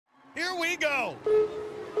Here we go.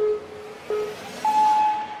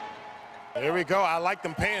 There we go. I like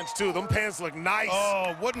them pants, too. Them pants look nice.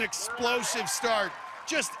 Oh, what an explosive start.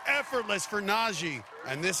 Just effortless for Najee.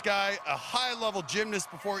 And this guy, a high-level gymnast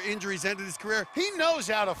before injuries ended his career. He knows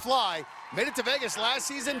how to fly. Made it to Vegas last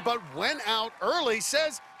season, but went out early.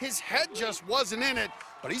 Says his head just wasn't in it.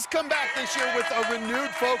 But he's come back this year with a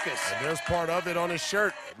renewed focus. And there's part of it on his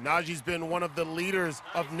shirt. Najee's been one of the leaders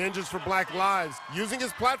of Ninjas for Black Lives, using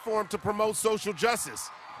his platform to promote social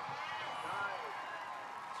justice.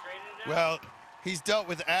 Well, he's dealt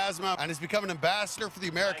with asthma and has become an ambassador for the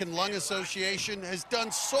American Lung Association, has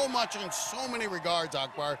done so much in so many regards,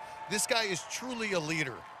 Akbar. This guy is truly a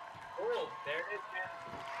leader. Cool. There it is,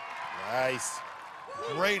 man. Nice.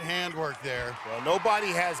 Great handwork there. Well, nobody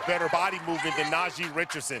has better body movement than Najee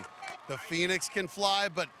Richardson. The Phoenix can fly,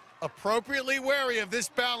 but appropriately wary of this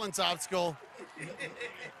balance obstacle.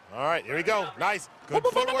 All right, here we go. Nice. Good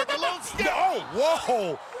footwork, a little step. Oh,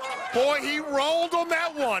 whoa. Boy, he rolled on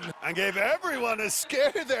that one. And gave everyone a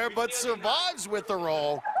scare there, but survives with the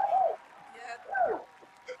roll.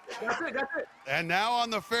 That's it, that's it. And now on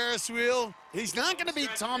the Ferris wheel, he's not going to beat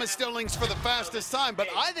Thomas Stillings for the fastest time, but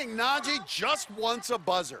I think Najee just wants a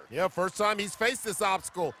buzzer. Yeah, first time he's faced this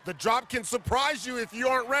obstacle. The drop can surprise you if you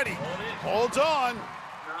aren't ready. Holds on.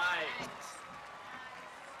 Nice.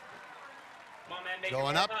 Come on, man, make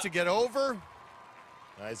Going it up to get over.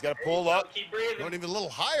 He's got to pull up. Keep breathing. Going even a little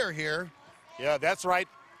higher here. Yeah, that's right.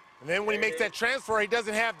 And then when he makes that transfer, he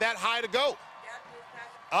doesn't have that high to go.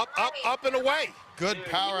 Up, up, up, and away. Good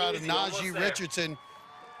power out of Najee Richardson.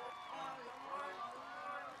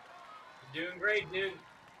 Doing great, dude.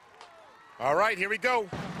 All right, here we go.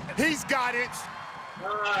 He's got it.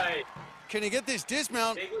 Nice. Can he get this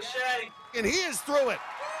dismount? Big machete. And he is through it.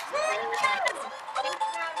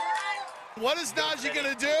 What is Najee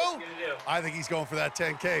going to do? I think he's going for that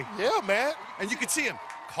 10K. Yeah, man. And you can see him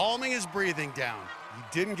calming his breathing down. He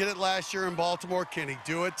didn't get it last year in Baltimore. Can he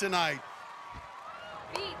do it tonight?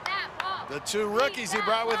 The two rookies he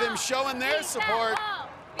brought with him showing their support.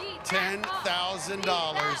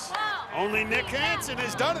 $10,000. Only Nick Hansen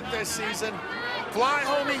has done it this season. Fly,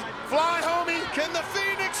 homie. Fly, homie. Can the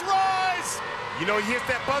Phoenix rise? You know, he hits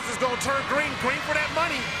that buzzer's going to turn green. Green for that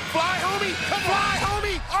money. Fly, homie. Fly,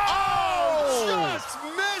 homie. Oh! Just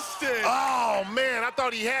missed it. Oh, man, I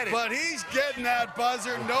thought he had it. But he's getting that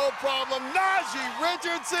buzzer, no problem. Najee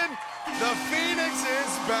Richardson, the Phoenix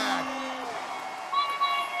is back.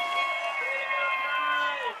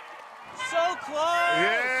 So close.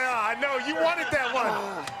 Yeah, I know. You wanted that one.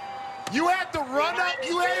 You had to run up.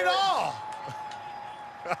 You had it all.